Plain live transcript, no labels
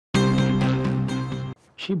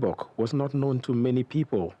Chibok was not known to many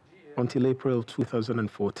people until April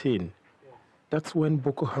 2014. That's when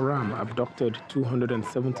Boko Haram abducted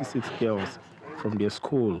 276 girls from their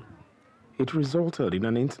school. It resulted in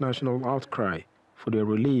an international outcry for their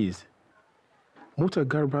release. Muta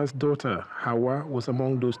Garba's daughter, Hawa, was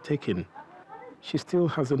among those taken. She still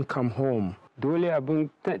hasn't come home.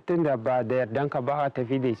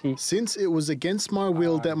 Since it was against my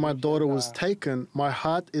will that my daughter was taken, my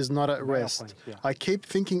heart is not at rest. I keep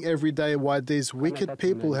thinking every day why these wicked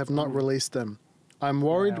people have not released them. I'm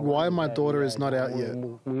worried why my daughter is not out yet.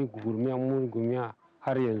 More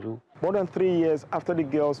than 3 years after the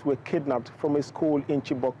girls were kidnapped from a school in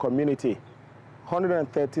Chibok community,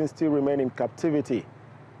 113 still remain in captivity.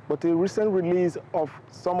 But the recent release of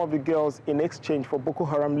some of the girls in exchange for Boko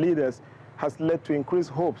Haram leaders has led to increased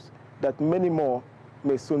hopes that many more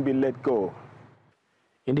may soon be let go.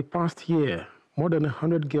 In the past year, more than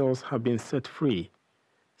 100 girls have been set free.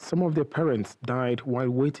 Some of their parents died while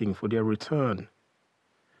waiting for their return.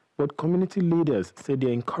 But community leaders say they're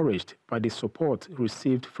encouraged by the support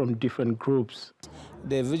received from different groups.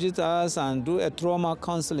 They visit us and do a trauma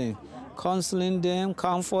counseling them,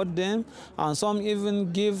 comfort them, and some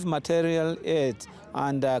even give material aid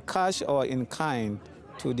and cash or in kind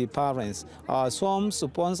to the parents. Some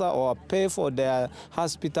sponsor or pay for their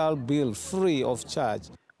hospital bill free of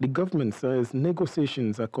charge. The government says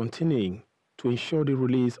negotiations are continuing to ensure the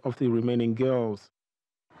release of the remaining girls.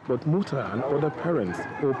 But Muta and other parents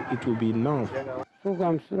hope it will be enough.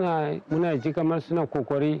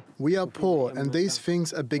 We are poor and these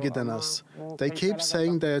things are bigger than us. They keep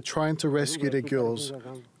saying they are trying to rescue the girls.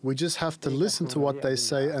 We just have to listen to what they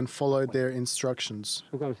say and follow their instructions.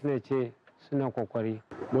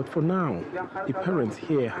 But for now, the parents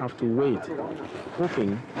here have to wait,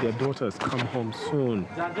 hoping their daughters come home soon.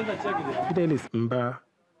 Fidelis Mba,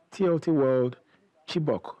 TLT World,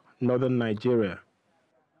 Chibok, Northern Nigeria.